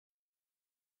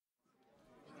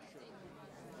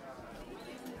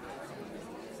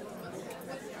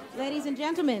Ladies and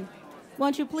gentlemen,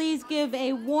 won't you please give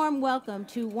a warm welcome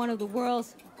to one of the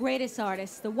world's greatest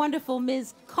artists, the wonderful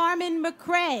Ms. Carmen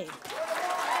McRae.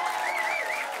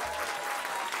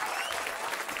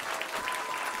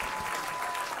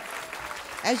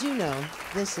 As you know,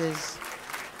 this is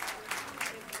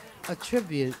a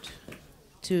tribute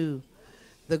to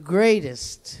the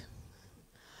greatest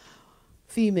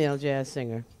female jazz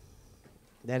singer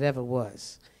that ever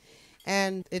was.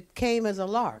 And it came as a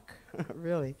lark,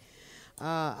 really.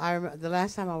 The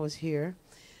last time I was here,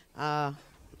 I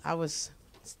was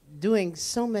doing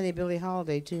so many Billie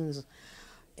Holiday tunes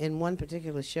in one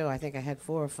particular show. I think I had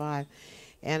 4 or 5.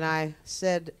 And I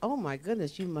said, oh my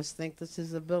goodness, you must think this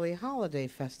is a Billie Holiday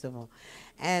festival.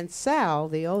 And Sal,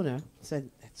 the owner,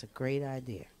 said, that's a great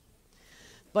idea.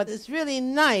 But it's really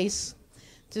nice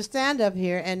to stand up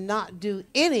here and not do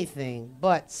anything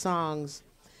but songs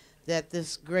that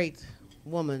this great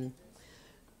woman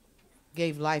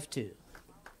gave life to.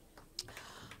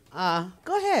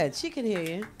 Go ahead, she can hear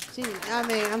you.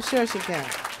 I'm sure she can.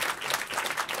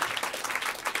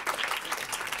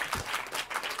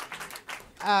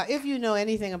 If you know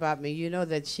anything about me, you know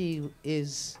that she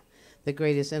is the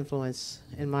greatest influence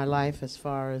in my life as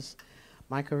far as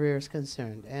my career is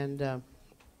concerned. And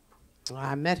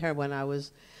I met her when I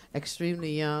was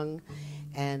extremely young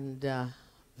and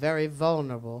very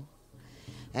vulnerable.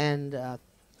 And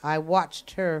I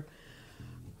watched her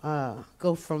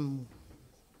go from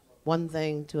one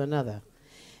thing to another.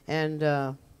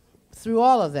 And through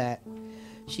all of that,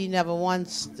 she never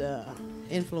once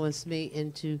influenced me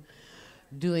into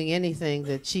doing anything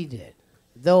that she did.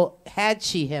 Though, had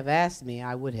she have asked me,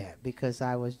 I would have, because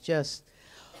I was just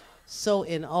so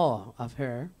in awe of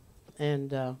her.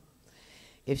 And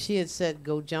if she had said,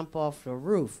 go jump off the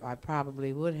roof, I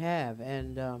probably would have,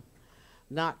 and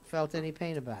not felt any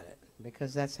pain about it,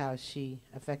 because that's how she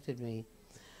affected me,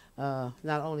 not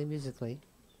only musically,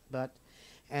 but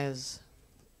as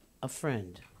a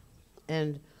friend.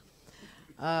 And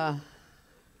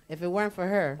if it weren't for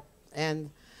her and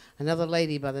another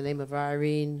lady by the name of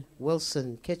Irene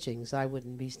Wilson Kitchings, I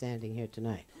wouldn't be standing here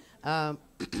tonight.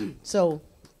 So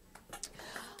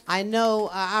I know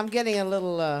I'm getting a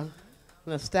little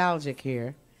nostalgic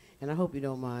here, and I hope you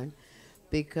don't mind,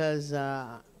 because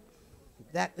that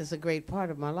is a great part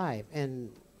of my life.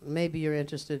 And maybe you're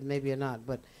interested, maybe you're not,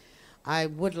 but I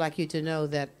would like you to know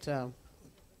that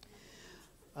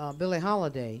Billie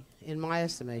Holiday, in my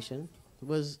estimation,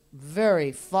 was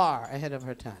very far ahead of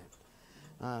her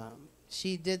time.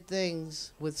 She did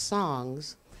things with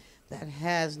songs that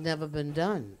has never been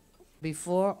done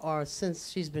before or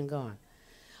since she's been gone.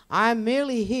 I'm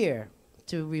merely here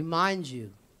to remind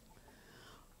you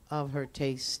of her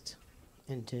taste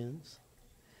in tunes,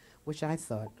 which I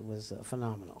thought was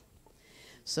phenomenal.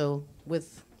 So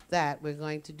with that, we're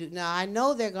going to do, now I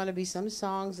know there are going to be some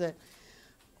songs that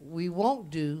we won't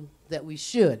do that we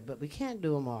should, but we can't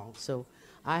do them all. So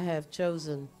I have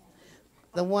chosen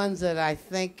the ones that I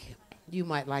think you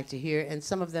might like to hear, and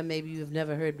some of them maybe you've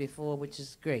never heard before, which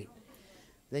is great.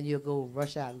 Then you'll go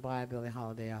rush out and buy a Billie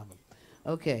Holiday album.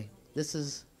 Okay, this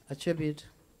is a tribute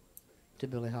to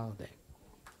Billie Holiday.